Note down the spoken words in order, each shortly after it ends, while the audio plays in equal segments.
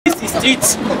street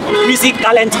music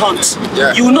talent hunt,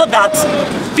 Yeah. you know that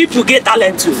people get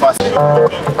talent too.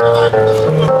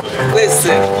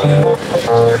 Listen,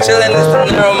 chillin' is the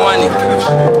narrow money.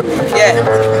 Yeah,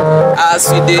 as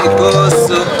we dey go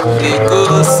so, they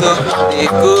go so, they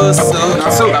go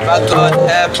so. Baba God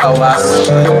help our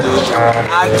road.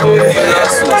 I go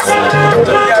lost.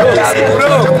 As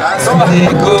we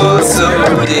dey go so,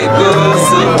 they go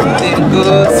so, they go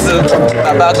so.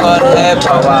 Baba God help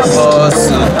our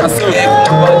hustle.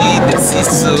 Everybody dey see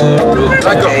sorrow.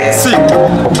 See,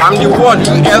 I'm the one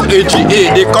LAGA,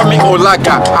 they call me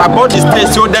Olaga. I bought the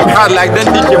stage, show them hard like them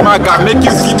DJ Maga. Make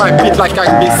you see my beat like I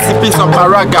be sipping some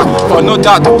Paraga. For no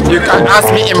doubt, you can ask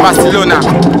me in Barcelona.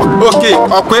 Okay,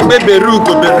 Okwebe Beru,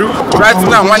 go Beru. Right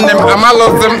now, one them, I'm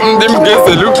lost them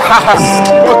Gezelu.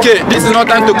 Okay, this is not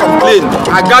time to complain.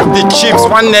 I got the chips,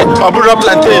 one net, Obura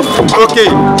plantain. Okay,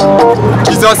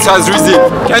 Jesus has risen.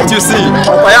 Can't you see?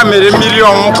 I am a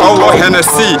million over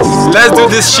Hennessy. Let's do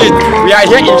this shit. We are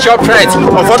here in ShopRite.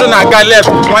 Of Naga left,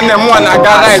 one and one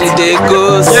Naga right. They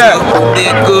go so, they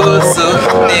go so,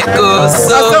 they go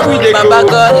so. Baba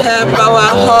God help our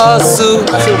hustle.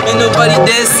 Ain't nobody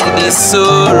they see this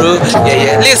sorrow.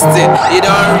 Yeah, listen, you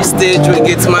don't reach stage we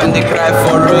get man, they cry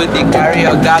for road, they carry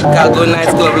your cargo,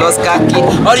 nice glove, lost khaki.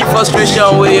 All the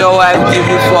frustration where your wife give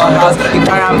you for a house, you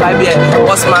carry am by beer.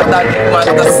 What's matter, big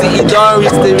matter? See, you don't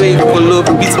reach the way you follow,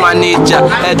 beat manager,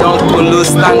 head on colo,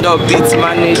 stand up, beat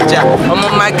manager. I'm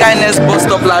on my kindness, bust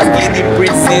up like the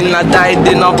prison. I died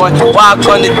in a boy, walk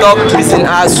on the top prison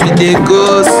as we they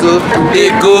go so, they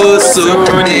go so,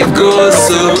 they go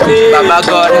so. Baba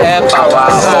God help our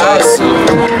hustle.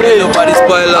 Nobody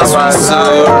spoil us from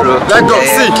sorrow. Let go,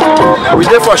 see, we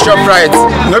dey for ShopRite.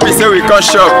 No be say we can't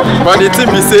shop, but the thing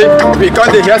be say we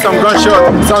can't dey hear some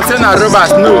gunshot. Some say na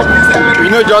robbers, no, we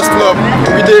no just club.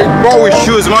 We dey born with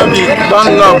shoes, one be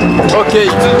don't love. Okay,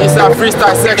 it's a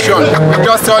freestyle section. We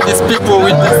just saw these people,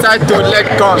 we decide to let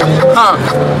gun.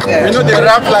 We know they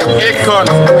rap like Akon.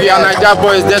 We are Naija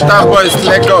boys, Delta boys,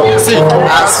 let go. See,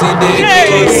 as we dey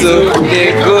go so,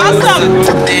 they go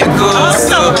so, they go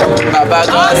so. Baba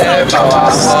God help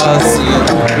our hustle.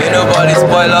 May nobody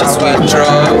spoil us with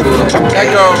trouble. let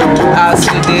go. As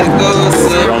we dey go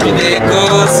so, they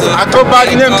go so. I go by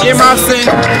the name Emerson.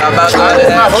 Baba God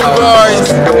My help our homeboys.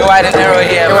 hustle. Wide and narrow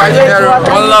here.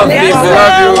 One love, people.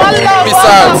 Love you. Peace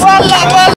out.